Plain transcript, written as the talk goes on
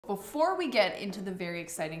before we get into the very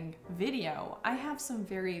exciting video, I have some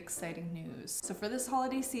very exciting news. So for this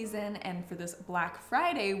holiday season and for this Black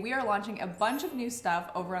Friday, we are launching a bunch of new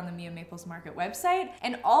stuff over on the Mia Maples Market website.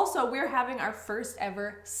 And also we're having our first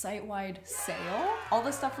ever site-wide sale. All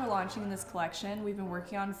the stuff we're launching in this collection, we've been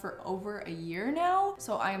working on for over a year now.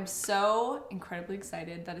 So I am so incredibly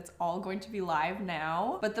excited that it's all going to be live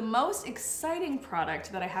now. But the most exciting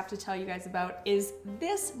product that I have to tell you guys about is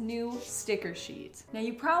this new sticker sheet. Now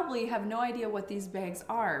you probably have no idea what these bags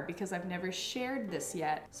are because I've never shared this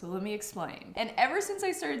yet, so let me explain. And ever since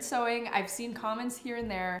I started sewing, I've seen comments here and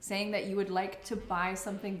there saying that you would like to buy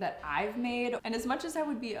something that I've made. And as much as that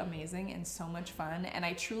would be amazing and so much fun, and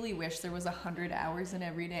I truly wish there was 100 hours in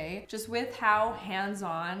every day, just with how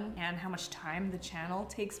hands-on and how much time the channel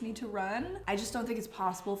takes me to run, I just don't think it's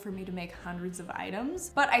possible for me to make hundreds of items.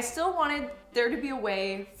 But I still wanted there to be a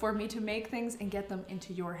way for me to make things and get them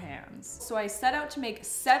into your hands. So I set out to make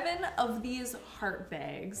 7 of these heart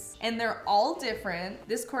bags, and they're all different.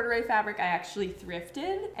 This corduroy fabric I actually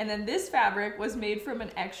thrifted, and then this fabric was made from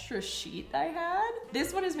an extra sheet I had.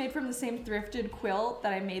 This one is made from the same thrifted quilt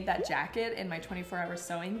that I made that jacket in my 24-hour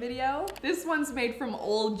sewing video. This one's made from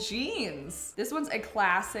old jeans. This one's a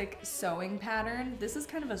classic sewing pattern. This is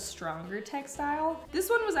kind of a stronger textile. This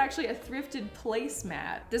one was actually a thrifted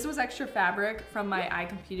placemat. This was extra fabric from my I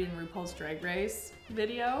Competed in RuPaul's Drag Race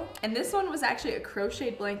video. And this one was actually a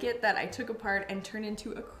crocheted blanket that I took apart and turned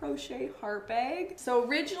into a crochet heart bag. So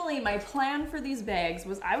originally my plan for these bags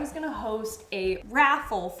was I was gonna host a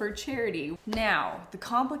raffle for charity. Now, the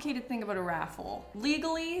complicated thing about a raffle,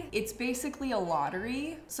 legally, it's basically a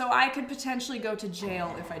lottery, so I could potentially go to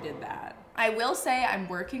jail if I did that. I will say I'm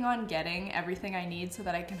working on getting everything I need so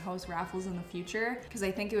that I can host raffles in the future because I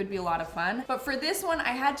think it would be a lot of fun. But for this one,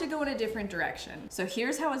 I had to go in a different direction. So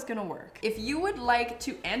here's how it's gonna work. If you would like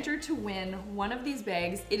to enter to win one of these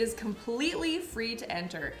bags, it is completely free to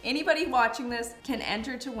enter. Anybody watching this can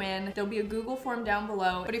enter to win. There'll be a Google form down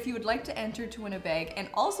below. But if you would like to enter to win a bag and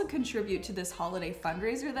also contribute to this holiday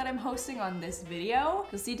fundraiser that I'm hosting on this video,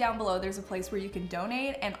 you'll see down below there's a place where you can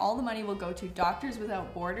donate, and all the money will go to Doctors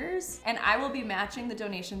Without Borders. And I will be matching the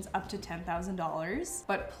donations up to $10,000.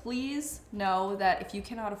 But please know that if you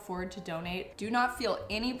cannot afford to donate, do not feel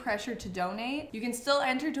any pressure to donate. You can still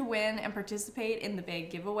enter to win and participate in the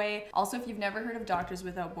bag giveaway. Also, if you've never heard of Doctors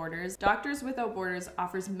Without Borders, Doctors Without Borders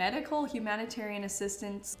offers medical humanitarian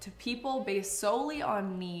assistance to people based solely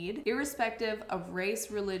on need, irrespective of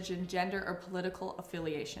race, religion, gender, or political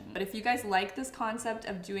affiliation. But if you guys like this concept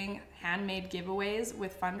of doing handmade giveaways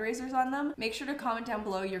with fundraisers on them, make sure to comment down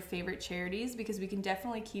below your favorite charities because we can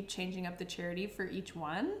definitely keep changing up the charity for each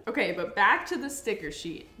one. Okay, but back to the sticker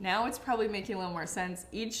sheet. Now it's probably making a little more sense.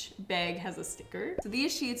 Each bag has a sticker. So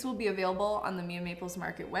these sheets will be available on the Mia Maples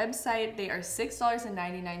Market website. They are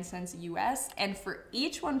 $6.99 US, and for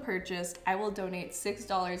each one purchased, I will donate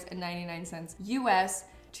 $6.99 US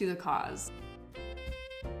to the cause.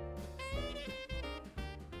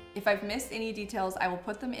 If I've missed any details, I will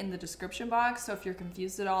put them in the description box, so if you're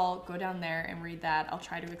confused at all, go down there and read that. I'll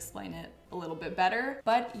try to explain it a little bit better.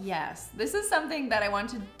 But yes, this is something that I want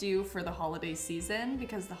to do for the holiday season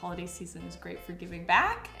because the holiday season is great for giving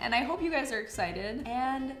back, and I hope you guys are excited.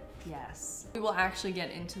 And yes, we will actually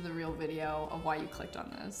get into the real video of why you clicked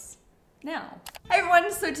on this now. Hi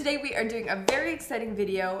everyone, so today we are doing a very exciting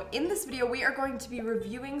video. In this video, we are going to be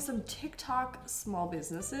reviewing some TikTok small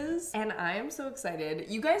businesses, and I am so excited.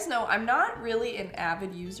 You guys know I'm not really an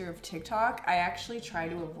avid user of TikTok. I actually try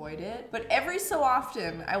to avoid it, but every so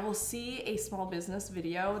often I will see a small business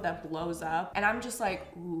video that blows up, and I'm just like,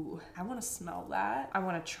 ooh, I wanna smell that. I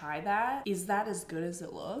wanna try that. Is that as good as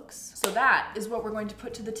it looks? So that is what we're going to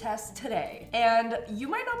put to the test today. And you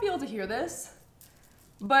might not be able to hear this,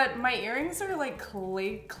 but my earrings are like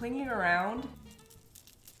clinging around.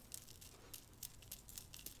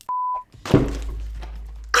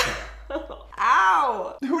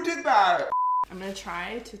 Ow! Who did that? I'm gonna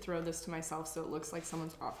try to throw this to myself so it looks like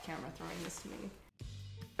someone's off camera throwing this to me.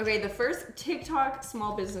 Okay, the first TikTok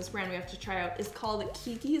small business brand we have to try out is called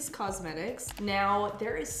Kiki's Cosmetics. Now,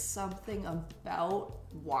 there is something about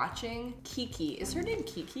watching Kiki. Is her name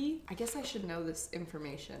Kiki? I guess I should know this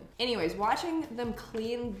information. Anyways, watching them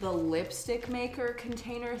clean the lipstick maker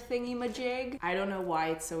container thingy-majig, I don't know why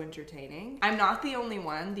it's so entertaining. I'm not the only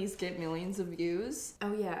one. These get millions of views.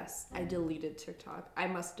 Oh yes, I deleted TikTok. I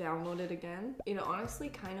must download it again. It honestly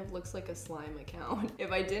kind of looks like a slime account.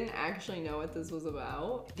 If I didn't actually know what this was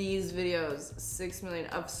about. These videos, 6 million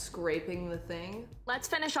of scraping the thing. Let's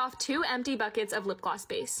finish off 2 empty buckets of lip gloss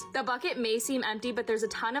base. The bucket may seem empty, but there's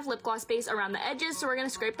there's a ton of lip gloss base around the edges, so we're gonna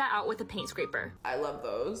scrape that out with a paint scraper. I love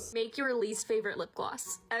those. Make your least favorite lip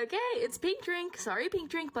gloss. Okay, it's Pink Drink. Sorry, Pink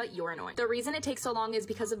Drink, but you're annoying. The reason it takes so long is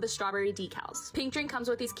because of the strawberry decals. Pink Drink comes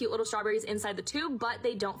with these cute little strawberries inside the tube, but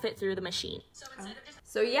they don't fit through the machine.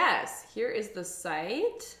 So yes, here is the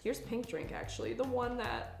site. Here's Pink Drink actually, the one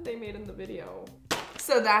that they made in the video.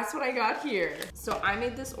 So that's what I got here. So I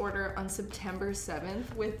made this order on September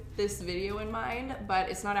 7th with this video in mind, but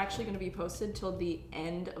it's not actually gonna be posted till the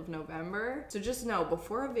end of November. So just know,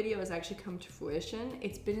 before a video has actually come to fruition,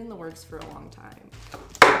 it's been in the works for a long time.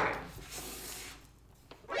 Okay.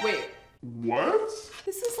 Wait. What?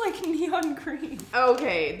 This is like neon green.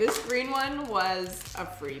 Okay, this green one was a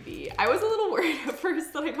freebie. I was a little worried at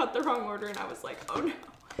first that I got the wrong order and I was like, oh no.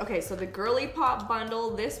 Okay, so the Girly Pop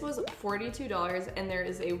bundle, this was $42 and there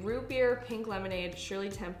is a root beer, pink lemonade, Shirley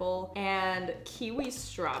Temple, and kiwi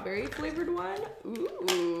strawberry flavored one.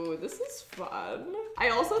 Ooh, this is fun. I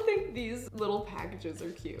also think these little packages are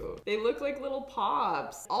cute. They look like little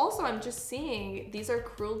pops. Also, I'm just seeing these are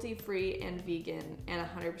cruelty-free and vegan and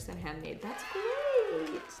 100% handmade. That's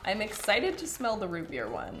great. I'm excited to smell the root beer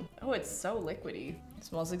one. Oh, it's so liquidy. It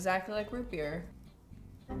smells exactly like root beer.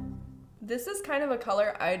 This is kind of a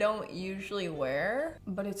color I don't usually wear,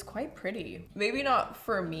 but it's quite pretty. Maybe not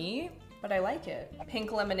for me, but I like it.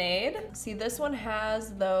 Pink lemonade. See, this one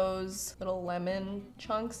has those little lemon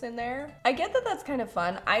chunks in there. I get that that's kind of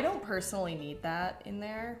fun. I don't personally need that in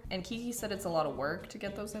there. And Kiki said it's a lot of work to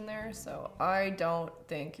get those in there, so I don't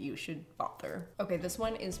think you should bother. Okay, this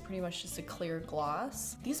one is pretty much just a clear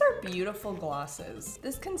gloss. These are beautiful glosses.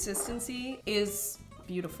 This consistency is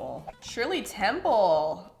beautiful. Shirley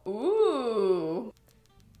Temple. Ooh.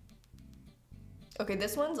 Okay,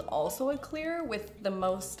 this one's also a clear with the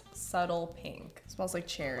most subtle pink. It smells like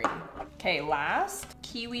cherry. Okay, last,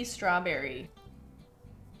 kiwi strawberry.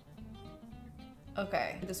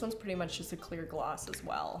 Okay, this one's pretty much just a clear gloss as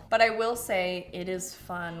well. But I will say it is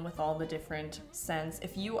fun with all the different scents.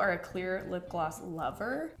 If you are a clear lip gloss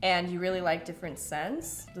lover and you really like different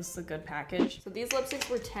scents, this is a good package. So these lipsticks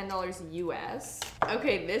were $10 US.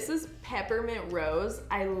 Okay, this is Peppermint Rose.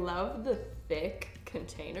 I love the thick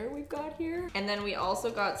container we've got here. And then we also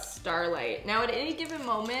got Starlight. Now at any given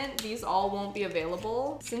moment, these all won't be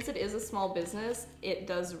available. Since it is a small business, it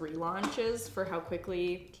does relaunches for how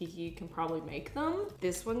quickly Kiki can probably make them.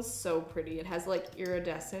 This one's so pretty. It has like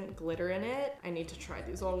iridescent glitter in it. I need to try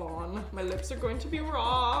these all on. My lips are going to be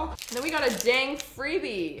raw. And then we got a dang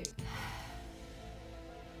freebie.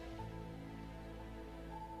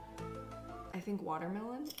 I think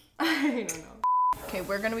watermelon? I don't know. Okay,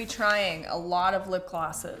 we're gonna be trying a lot of lip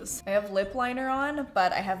glosses. I have lip liner on,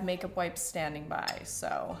 but I have makeup wipes standing by,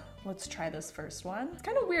 so let's try this first one. It's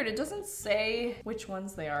kind of weird, it doesn't say which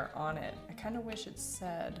ones they are on it. I kind of wish it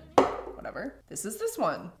said. Whatever. This is this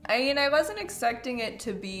one. I mean, I wasn't expecting it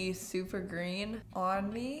to be super green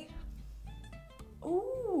on me.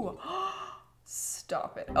 Ooh,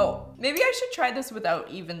 stop it. Oh, maybe I should try this without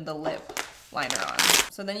even the lip liner on.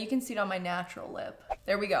 So then you can see it on my natural lip.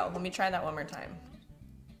 There we go. Let me try that one more time.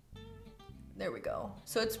 There we go.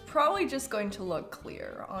 So it's probably just going to look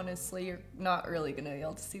clear. Honestly, you're not really gonna be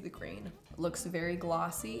able to see the green. It looks very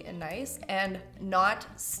glossy and nice and not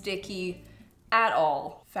sticky at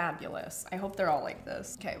all. Fabulous. I hope they're all like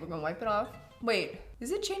this. Okay, we're gonna wipe it off. Wait,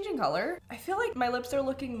 is it changing color? I feel like my lips are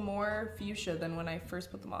looking more fuchsia than when I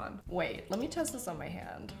first put them on. Wait, let me test this on my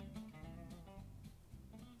hand.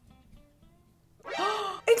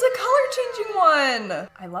 It's a color-changing one!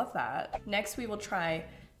 I love that. Next, we will try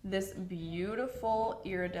this beautiful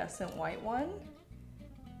iridescent white one.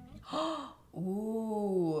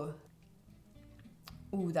 Ooh.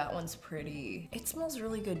 Ooh, that one's pretty. It smells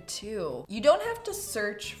really good too. You don't have to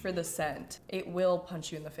search for the scent. It will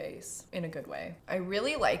punch you in the face in a good way. I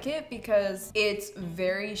really like it because it's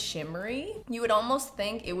very shimmery. You would almost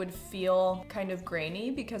think it would feel kind of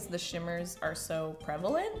grainy because the shimmers are so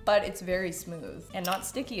prevalent, but it's very smooth and not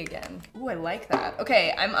sticky again. Ooh, I like that.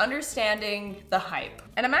 Okay, I'm understanding the hype.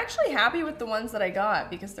 And I'm actually happy with the ones that I got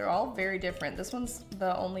because they're all very different. This one's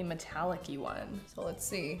the only metallic-y one. So let's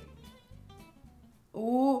see.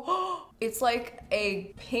 Ooh, it's like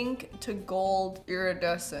a pink to gold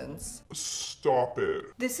iridescence. Stop it.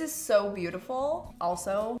 This is so beautiful.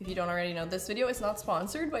 Also, if you don't already know, this video is not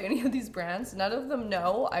sponsored by any of these brands. None of them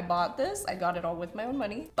know I bought this. I got it all with my own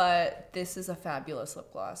money, but this is a fabulous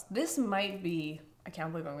lip gloss. This might be, I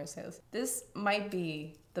can't believe I'm gonna say this. This might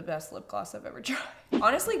be the best lip gloss I've ever tried.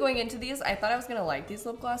 Honestly, going into these, I thought I was gonna like these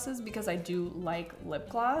lip glosses because I do like lip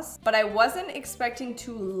gloss, but I wasn't expecting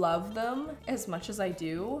to love them as much as I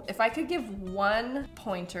do. If I could give one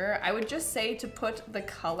pointer, I would just say to put the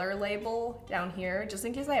color label down here, just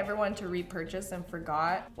in case I ever wanted to repurchase and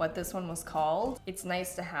forgot what this one was called. It's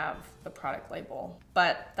nice to have the product label,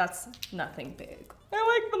 but that's nothing big.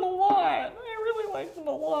 I like them a lot. I really like them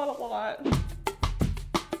a lot.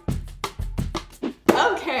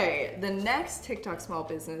 Okay, the next TikTok small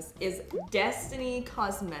business is Destiny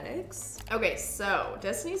Cosmetics. Okay, so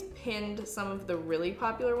Destiny's pinned some of the really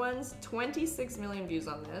popular ones, 26 million views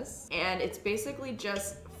on this, and it's basically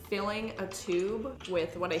just filling a tube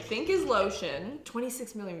with what I think is lotion,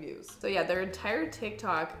 26 million views. So yeah, their entire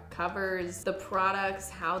TikTok covers the products,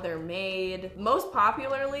 how they're made. Most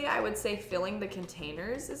popularly, I would say filling the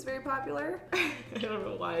containers is very popular. I don't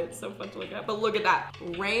know why it's so fun to look at, but look at that.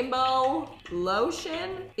 Rainbow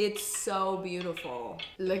lotion. It's so beautiful.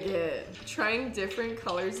 Look at it. Trying different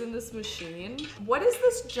colors in this machine. What is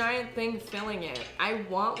this giant thing filling it? I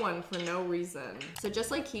want one for no reason. So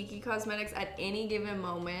just like Kiki Cosmetics, at any given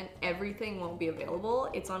moment, everything won't be available.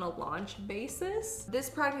 It's on a launch basis. This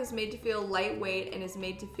product is made to feel lightweight and is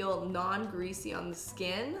made to feel non-greasy on the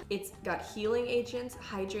skin. It's got healing agents,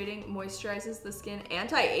 hydrating, moisturizes the skin,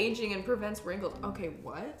 anti-aging, and prevents wrinkles. Okay,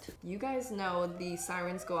 what? You guys know the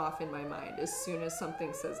sirens go off in my mind as soon as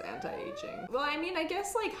something says anti-aging. Well, I mean, I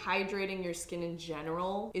guess like hydrating your skin in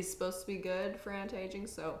general is supposed to be good for anti-aging,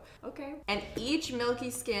 so okay. And each milky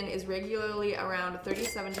skin is regularly around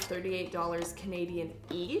 $37 to $38 Canadian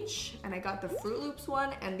each. And I got the Fruit Loops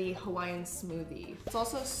one and the Hawaiian smoothie. It's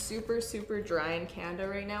also super dry in Canada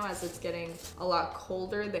right now as it's getting a lot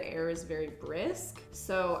colder. The air is very brisk.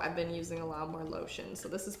 So I've been using a lot more lotion. So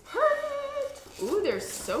this is perfect. Ooh, they're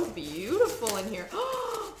so beautiful in here.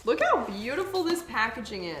 Look how beautiful this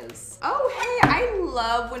packaging is. Oh, hey, I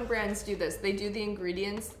love when brands do this. They do the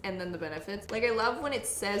ingredients and then the benefits. Like, I love when it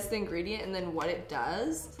says the ingredient and then what it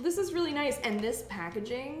does. So this is really nice. And this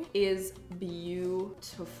packaging is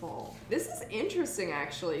beautiful. This is interesting,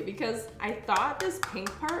 actually, because I thought this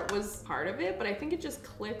pink part was part of it, but I think it just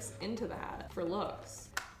clicks into that for looks.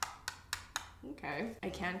 Okay, I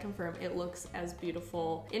can confirm it looks as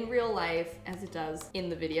beautiful in real life as it does in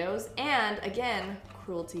the videos. And again,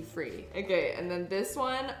 cruelty free. Okay, and then this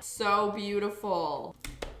one, so beautiful.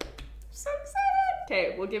 So excited.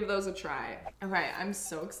 Okay, we'll give those a try. Okay, I'm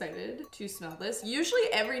so excited to smell this. Usually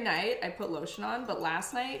every night I put lotion on, but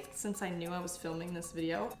last night, since I knew I was filming this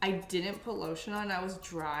video, I didn't put lotion on. I was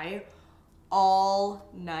dry all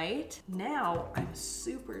night. Now I'm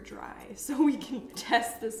super dry, so we can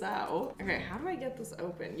test this out. Okay, how do I get this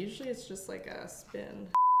open? Usually it's just like a spin.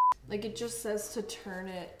 Like, it just says to turn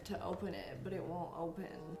it to open it, but it won't open.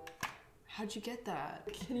 How'd you get that?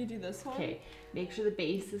 Can you do this one? Okay, make sure the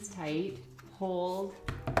base is tight. Hold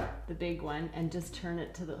the big one and just turn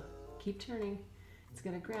it to the, keep turning. It's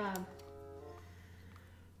gonna grab.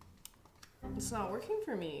 It's not working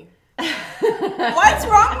for me. What's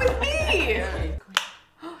wrong with me?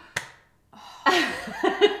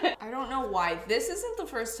 I don't know why. This isn't the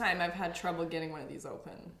first time I've had trouble getting one of these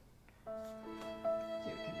open.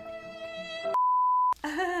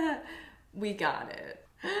 We got it.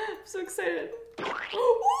 I'm so excited.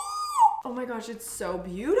 Oh my gosh, it's so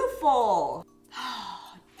beautiful.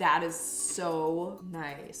 That is so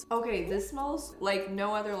nice. Okay, this smells like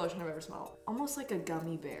no other lotion I've ever smelled. Almost like a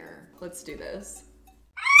gummy bear. Let's do this.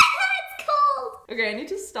 Okay, I need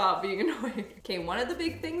to stop being annoying. Okay, one of the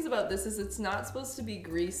big things about this is it's not supposed to be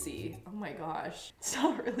greasy. Oh my gosh, it's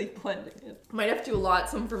not really blending it. Might have to allot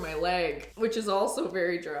some for my leg, which is also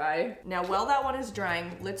very dry. Now, while that one is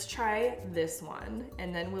drying, let's try this one,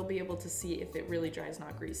 and then we'll be able to see if it really dries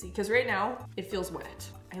not greasy. Because right now, it feels wet.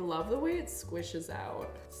 I love the way it squishes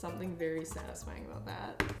out. Something very satisfying about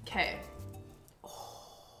that. Okay.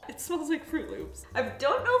 It smells like Fruit Loops. I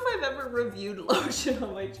don't know if I've ever reviewed lotion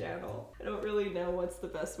on my channel. I don't really know what's the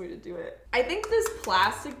best way to do it. I think this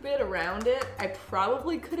plastic bit around it, I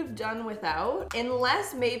probably could have done without,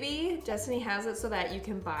 unless maybe Destiny has it so that you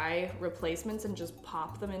can buy replacements and just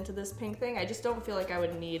pop them into this pink thing. I just don't feel like I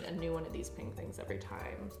would need a new one of these pink things every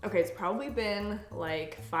time. Okay, it's probably been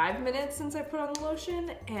like 5 minutes since I put on the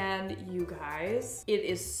lotion, and you guys, it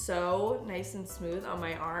is so nice and smooth on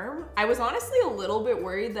my arm. I was honestly a little bit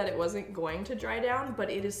worried that it wasn't going to dry down, but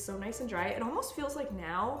it is so nice and dry. It almost feels like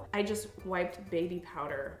now I just wiped baby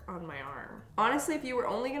powder on my arm. Honestly, if you were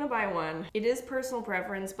only gonna buy one, it is personal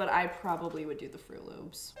preference, but I probably would do the Fruit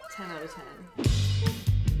Loops. 10 out of 10.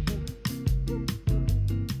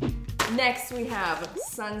 Next we have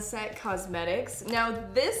Sunset Cosmetics. Now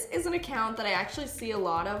this is an account that I actually see a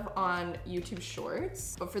lot of on YouTube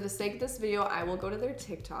Shorts, but for the sake of this video, I will go to their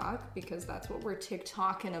TikTok because that's what we're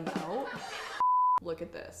TikToking about. Look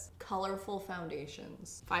at this. Colorful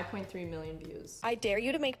foundations. 5.3 million views. I dare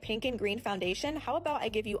you to make pink and green foundation. How about I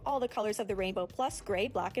give you all the colors of the rainbow plus gray,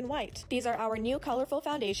 black, and white. These are our new colorful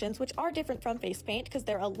foundations, which are different from face paint because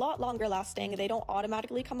they're a lot longer lasting. They don't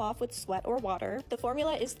automatically come off with sweat or water. The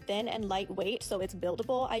formula is thin and lightweight, so it's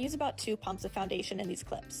buildable. I use about 2 pumps of foundation in these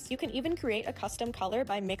clips. You can even create a custom color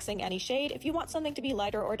by mixing any shade. If you want something to be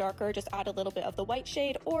lighter or darker, just add a little bit of the white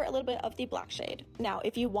shade or a little bit of the black shade. Now,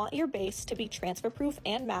 if you want your base to be transfer proof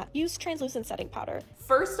and matte, use translucent setting powder.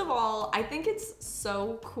 First of all, I think it's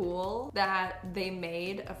so cool that they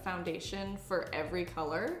made a foundation for every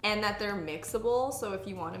color and that they're mixable. So if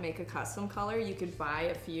you want to make a custom color, you could buy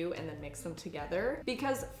a few and then mix them together,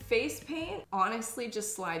 because face paint honestly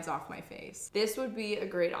just slides off my face. This would be a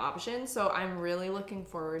great option. So I'm really looking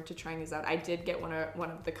forward to trying these out. I did get one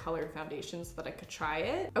of the colored foundations so that I could try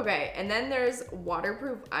it. Okay, and then there's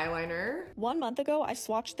waterproof eyeliner. 1 month ago, I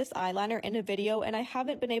swatched this eyeliner in a video and I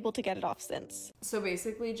haven't been able to get it off since. So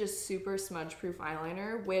basically just super smudge proof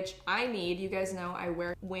eyeliner, which I need. You guys know I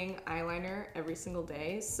wear wing eyeliner every single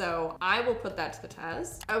day, so I will put that to the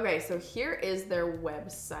test. Okay, so here is their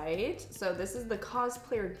website. So this is the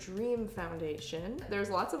Cosplayer Dream Foundation. There's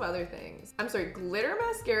lots of other things. I'm sorry, glitter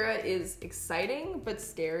mascara is exciting but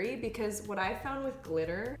scary, because what I found with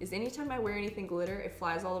glitter is anytime I wear anything glitter, it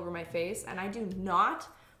flies all over my face, and I do not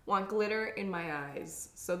want glitter in my eyes.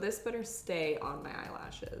 So this better stay on my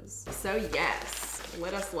eyelashes. So yes,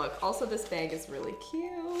 let us look. Also, this bag is really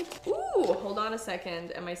cute. Ooh, hold on a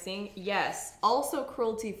second. Am I seeing? Yes, also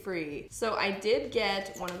cruelty free. So I did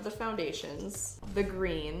get one of the foundations, the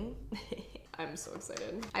green. I'm so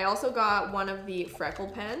excited. I also got one of the freckle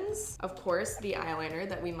pens, of course, the eyeliner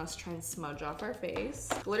that we must try and smudge off our face,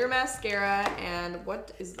 glitter mascara, and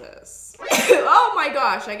what is this? Oh my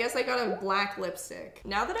gosh, I guess I got a black lipstick.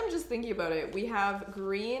 Now that I'm just thinking about it, we have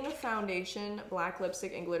green foundation, black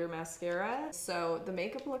lipstick, and glitter mascara. So the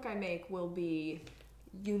makeup look I make will be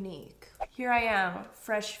unique. Here I am,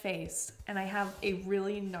 fresh faced, and I have a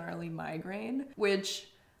really gnarly migraine, which,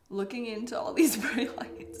 looking into all these bright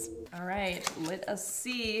lights. All right, let us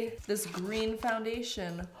see this green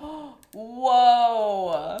foundation.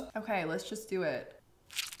 Whoa. Okay, let's just do it.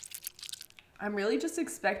 I'm really just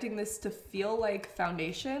expecting this to feel like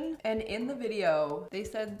foundation. And in the video, they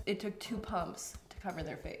said it took 2 pumps to cover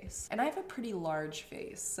their face. And I have a pretty large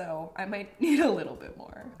face, so I might need a little bit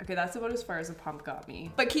more. Okay, that's about as far as a pump got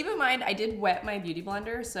me. But keep in mind, I did wet my beauty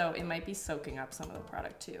blender, so it might be soaking up some of the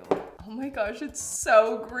product too. Oh my gosh, it's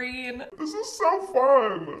so green. This is so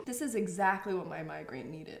fun. This is exactly what my migraine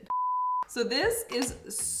needed. So this is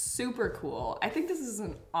super cool. I think this is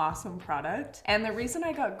an awesome product. And the reason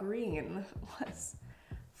I got green was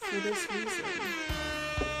for this reason.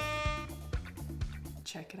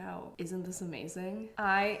 Check it out. Isn't this amazing?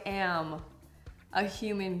 I am a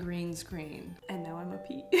human green screen. And now I'm a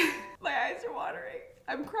pea. My eyes are watering.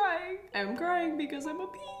 I'm crying. I'm crying because I'm a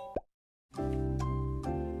pea.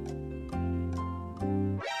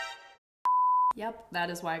 Yep, that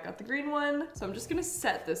is why I got the green one. So I'm just gonna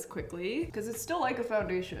set this quickly because it's still like a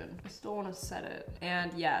foundation. I still wanna set it.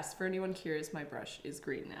 And yes, for anyone curious, my brush is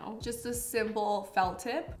green now. Just a simple felt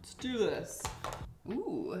tip. Let's do this.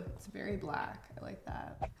 Ooh, it's very black. I like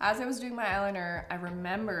that. As I was doing my eyeliner, I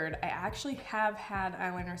remembered I actually have had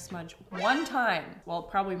eyeliner smudge one time. Well,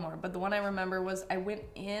 probably more, but the one I remember was I went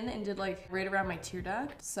in and did like right around my tear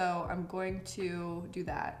duct. So I'm going to do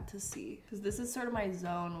that to see, because this is sort of my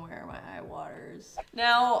zone where my eye waters.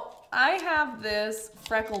 Now, I have this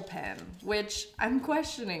freckle pen, which I'm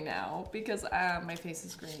questioning now because my face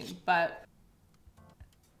is green, but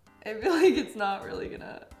I feel like it's not really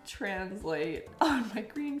gonna translate on my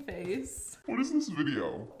green face. What is this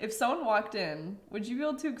video? If someone walked in, would you be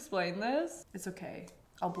able to explain this? It's okay.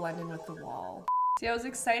 I'll blend in with the wall. See, I was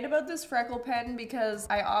excited about this freckle pen because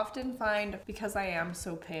I often find, because I am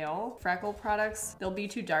so pale, freckle products, they'll be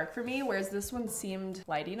too dark for me, whereas this one seemed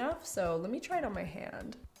light enough. So let me try it on my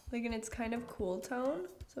hand. Like, and it's kind of cool tone.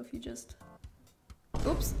 So if you just,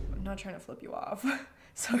 oops, I'm not trying to flip you off.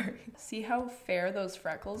 Sorry. See how fair those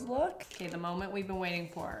freckles look? Okay, the moment we've been waiting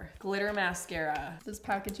for. Glitter mascara. This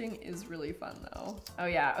packaging is really fun though. Oh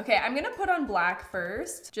yeah, okay, I'm gonna put on black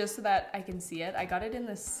first, just so that I can see it. I got it in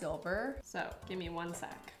the silver, so give me 1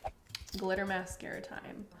 sec. Glitter mascara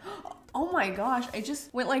time. Oh my gosh, I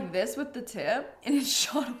just went like this with the tip, and it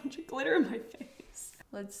shot a bunch of glitter in my face.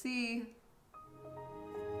 Let's see.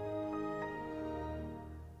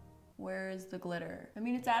 Where is the glitter? I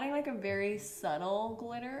mean, it's adding like a very subtle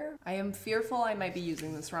glitter. I am fearful I might be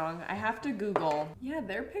using this wrong. I have to Google. Yeah,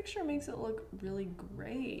 their picture makes it look really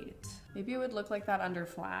great. Maybe it would look like that under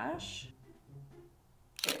flash.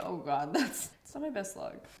 Oh God, that's not my best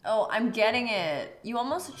look. Oh, I'm getting it. You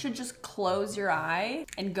almost should just close your eye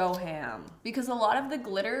and go ham. Because a lot of the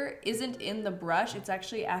glitter isn't in the brush, it's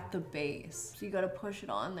actually at the base. So you gotta push it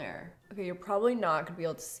on there. Okay, you're probably not gonna be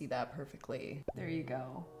able to see that perfectly. There you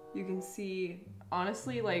go. You can see,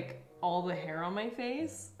 honestly, like all the hair on my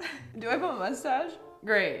face. Do I have a mustache?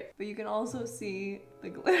 Great. But you can also see the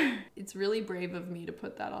glitter. It's really brave of me to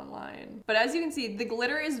put that online. But as you can see, the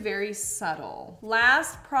glitter is very subtle.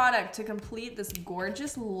 Last product to complete this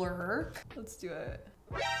gorgeous look. Let's do it.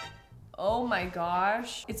 Oh my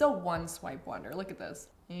gosh. It's a one swipe wonder. Look at this.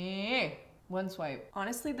 One swipe.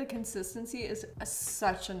 Honestly, the consistency is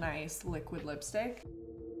such a nice liquid lipstick.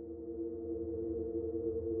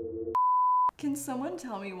 Can someone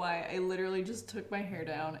tell me why I literally just took my hair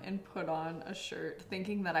down and put on a shirt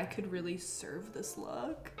thinking that I could really serve this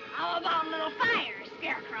look? How about a little fire,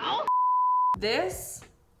 Scarecrow? This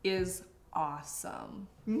is awesome.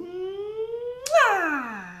 Mwah!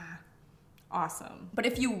 Awesome. But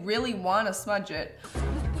if you really want to smudge it,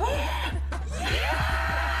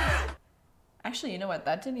 actually, you know what?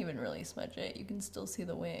 That didn't even really smudge it. You can still see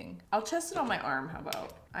the wing. I'll test it on my arm, how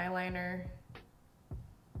about? Eyeliner.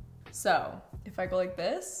 So, if I go like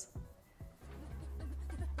this,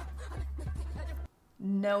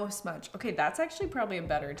 no smudge. Okay, that's actually probably a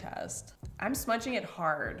better test. I'm smudging it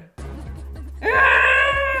hard.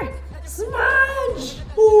 Smudge!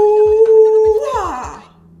 Ooh,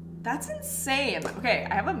 ah. That's insane. Okay,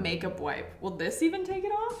 I have a makeup wipe. Will this even take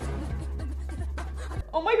it off?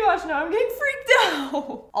 Oh my gosh, now I'm getting freaked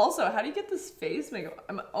out. Also, how do you get this face makeup?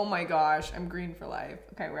 Oh my gosh, I'm green for life.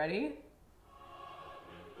 Okay, ready?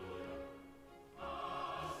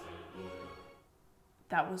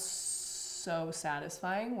 That was so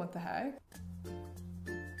satisfying. What the heck?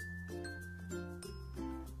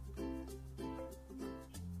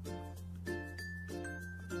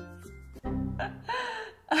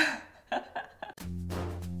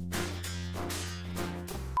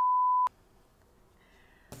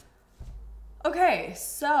 Okay,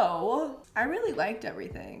 so I really liked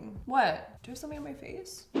everything. What? Do I have something on my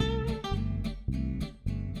face?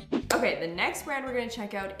 Okay, the next brand we're gonna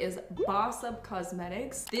check out is Boss Up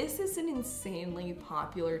Cosmetics. This is an insanely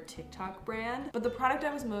popular TikTok brand, but the product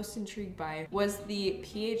I was most intrigued by was the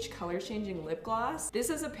pH color changing lip gloss. This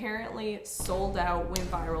is apparently sold out, went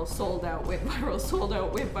viral, sold out, went viral, sold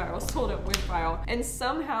out, went viral, sold out, went viral, and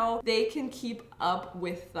somehow they can keep up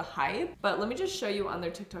with the hype. But let me just show you on their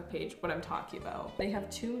TikTok page what I'm talking about. They have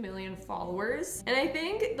 2 million followers, and I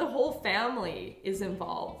think the whole family is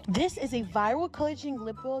involved. This is a viral color changing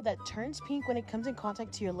lip oil that turns pink when it comes in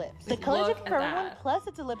contact to your lips. The color's a firm one, plus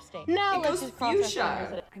it's a lip stain. Now it let's goes just cross our fuchsia.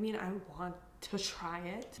 fingers. I mean, I want to try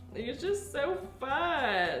it. It's just so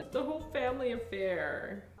fun. The whole family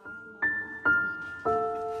affair.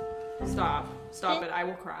 Stop. Stop it. I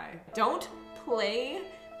will cry. Don't play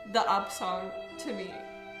the Up song to me.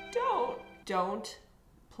 Don't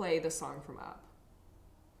play the song from Up.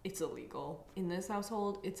 It's illegal. In this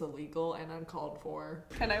household, it's illegal and uncalled for.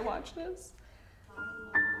 Can I watch this?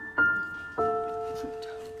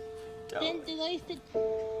 Don't make me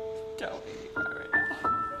cry right now.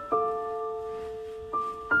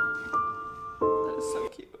 That is so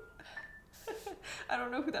cute. I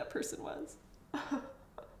don't know who that person was.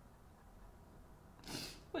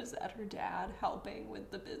 Was that her dad helping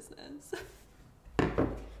with the business?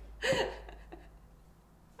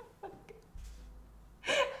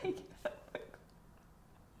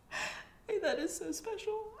 That is so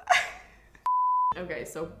special. Okay,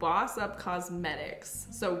 so Boss Up Cosmetics.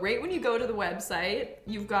 So right when you go to the website,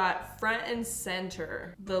 you've got front and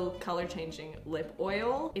center the color changing lip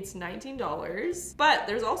oil. It's $19, but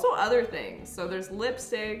there's also other things. So there's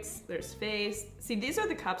lipsticks, there's face. See, these are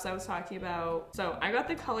the cups I was talking about. So I got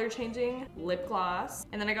the color changing lip gloss,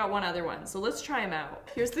 and then I got one other one. So let's try them out.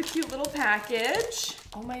 Here's the cute little package.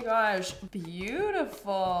 Oh my gosh,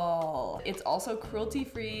 beautiful. It's also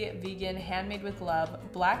cruelty-free, vegan, handmade with love,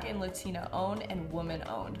 Black and Latina owned, and woman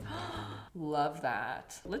owned. Love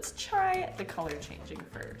that. Let's try the color changing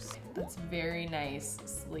first. That's very nice,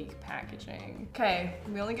 sleek packaging. Okay,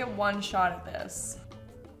 we only get one shot at this.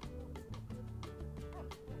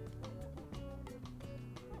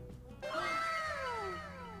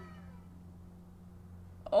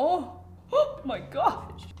 Oh my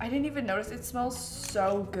gosh. I didn't even notice. It smells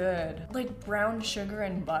so good. Like brown sugar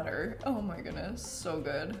and butter. Oh my goodness, so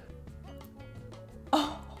good.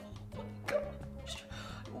 Oh my gosh.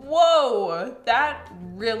 Whoa, that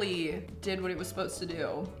really did what it was supposed to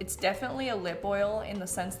do. It's definitely a lip oil in the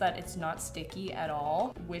sense that it's not sticky at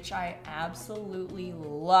all, which I absolutely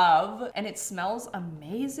love. And it smells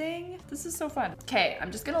amazing. This is so fun. Okay,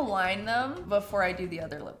 I'm just gonna line them before I do the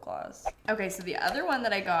other lip gloss. Okay, so the other one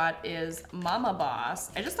that I got is Mama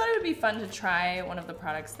Boss. I just thought it would be fun to try one of the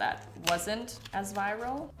products that wasn't as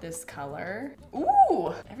viral. This color.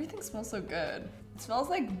 Ooh, everything smells so good. It smells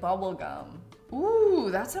like bubble gum. Ooh,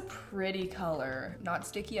 that's a pretty color. Not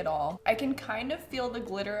sticky at all. I can kind of feel the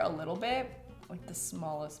glitter a little bit, like the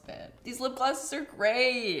smallest bit. These lip glosses are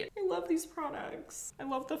great. I love these products. I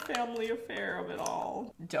love the family affair of it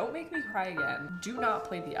all. Don't make me cry again. Do not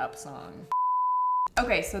play the Up song.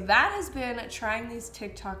 Okay, so that has been trying these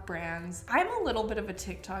TikTok brands. I'm a little bit of a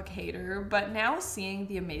TikTok hater, but now seeing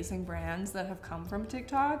the amazing brands that have come from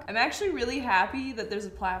TikTok, I'm actually really happy that there's a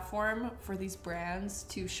platform for these brands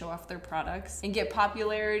to show off their products and get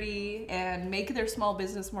popularity and make their small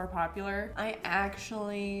business more popular. I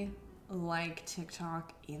actually like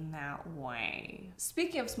TikTok in that way.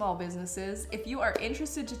 Speaking of small businesses, if you are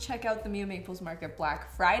interested to check out the Mia Maples Market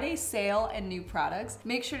Black Friday sale and new products,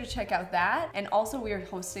 make sure to check out that. And also we are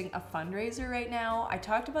hosting a fundraiser right now. I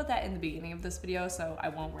talked about that in the beginning of this video, so I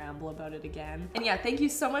won't ramble about it again. And yeah, thank you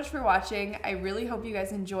so much for watching. I really hope you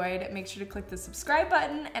guys enjoyed. Make sure to click the subscribe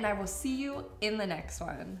button and I will see you in the next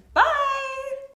one. Bye!